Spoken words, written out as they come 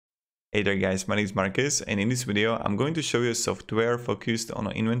Hey there guys, my name is Marcus, and in this video I'm going to show you a software focused on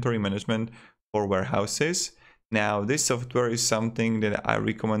inventory management for warehouses. Now this software is something that I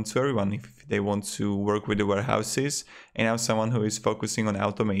recommend to everyone if they want to work with the warehouses, and I'm someone who is focusing on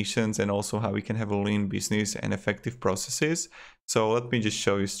automations and also how we can have a lean business and effective processes. So let me just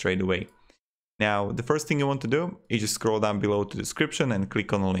show you straight away. Now the first thing you want to do is just scroll down below to the description and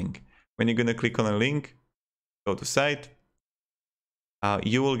click on a link. When you're going to click on a link, go to site.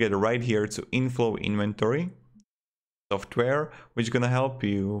 You will get right here to InFlow inventory software, which is going to help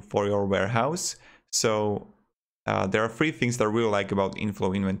you for your warehouse. So there are three things that I really like about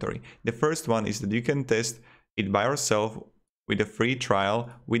InFlow inventory. The first one is that you can test it by yourself with a free trial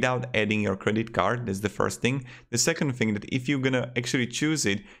without adding your credit card. That's the first thing. The second thing, that if you're going to actually choose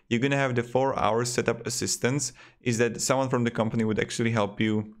it, you're going to have the 4-hour setup assistance, is that someone from the company would actually help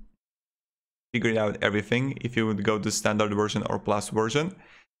you figure out everything if you would go to standard version or plus version.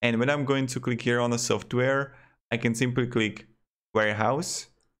 And when I'm going to click here on the software, I can simply click warehouse,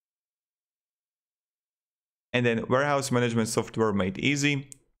 and then warehouse management software made easy.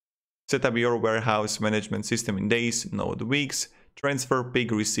 Set up your warehouse management system in days, not weeks. Transfer,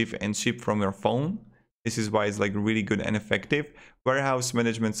 pick, receive and ship from your phone. This is why it's like really good and effective. Warehouse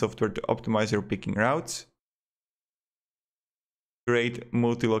management software to optimize your picking routes. Great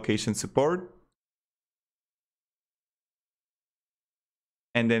multi-location support.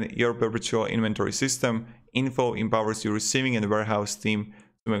 And then your perpetual inventory system. InFlow empowers your receiving and warehouse team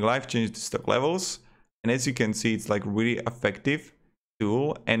to make life changes to stock levels. And as you can see, it's like really effective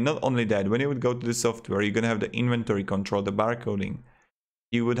tool. And not only that, when you would go to the software, you're gonna have the inventory control, the barcoding.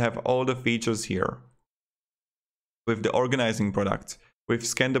 You would have all the features here with the organizing products, with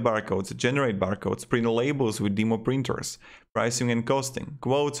scan the barcodes, generate barcodes, print labels with demo printers, pricing and costing,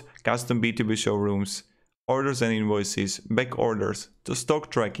 quotes, custom B2B showrooms, orders and invoices, back orders, to stock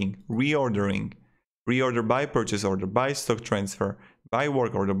tracking, reordering, reorder by purchase order, by stock transfer, by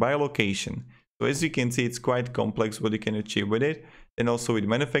work order, by location. So as you can see, it's quite complex what you can achieve with it. And also with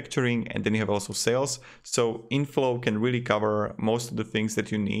manufacturing, and then you have also sales. So InFlow can really cover most of the things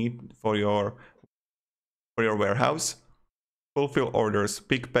that you need for your warehouse. Fulfill orders,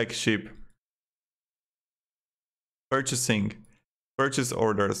 pick, pack, ship, purchasing, purchase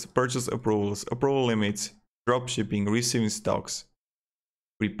orders, purchase approvals, approval limits, drop shipping, receiving stocks,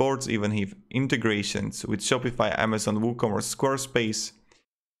 reports, even if integrations with Shopify, Amazon, WooCommerce, Squarespace.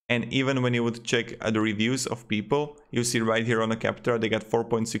 And even when you would check the reviews of people, you see right here on the Captura, they got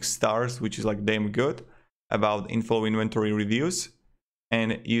 4.6 stars, which is like damn good about InFlow inventory reviews.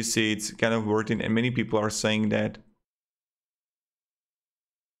 And you see it's kind of worth it, and many people are saying that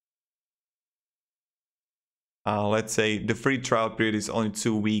let's say the free trial period is only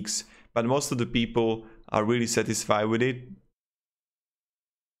 2 weeks, but most of the people are really satisfied with it.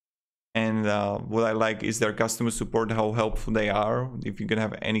 And what I like is their customer support, how helpful they are if you're gonna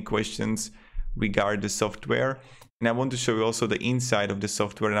have any questions regarding the software. And I want to show you also the inside of the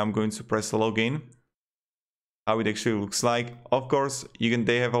software, and I'm going to press login, how it actually looks like. Of course,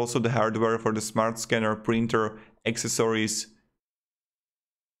 they have also the hardware for the smart scanner, printer, accessories.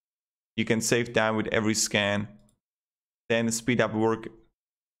 You can save time with every scan, then speed up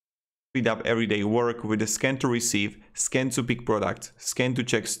everyday work with the scan to receive, scan to pick product, scan to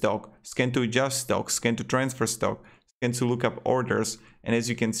check stock, scan to adjust stock, scan to transfer stock, scan to look up orders. And as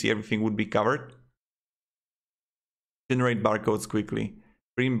you can see, everything would be covered. Generate barcodes quickly,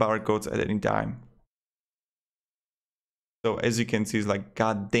 print barcodes at any time. So as you can see, it's like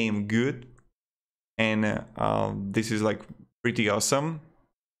goddamn good. And this is like pretty awesome.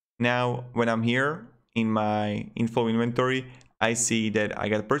 Now, when I'm here in my InFlow inventory, I see that I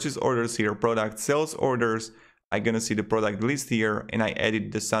got purchase orders here, product sales orders. I'm gonna see the product list here, and I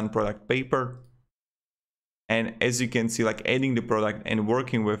added the Sun product paper. And as you can see, like adding the product and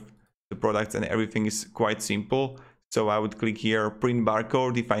working with the products and everything is quite simple. So I would click here, print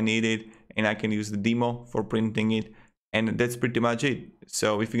barcode if I need it, and I can use the demo for printing it. And that's pretty much it.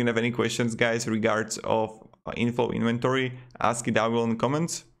 So if you can have any questions, guys, regards of InFlow inventory, ask it down below in the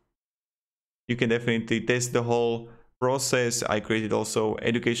comments. You can definitely test the whole process. I created also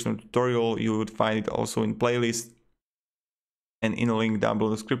educational tutorial. You would find it also in playlist and in a link down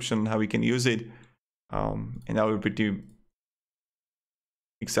below the description how you can use it. And I'll be pretty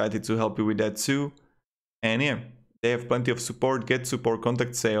excited to help you with that too. And yeah, they have plenty of support. Get support,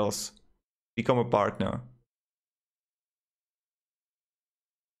 contact sales, become a partner.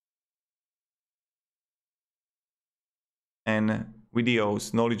 And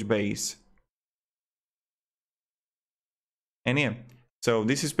videos, knowledge base. And yeah, so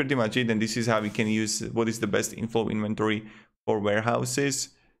this is pretty much it, and this is how we can use what is the best InFlow inventory for warehouses.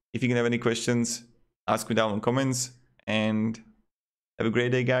 If you can have any questions, ask me down in the comments, and have a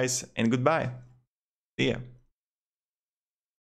great day, guys, and goodbye. See ya.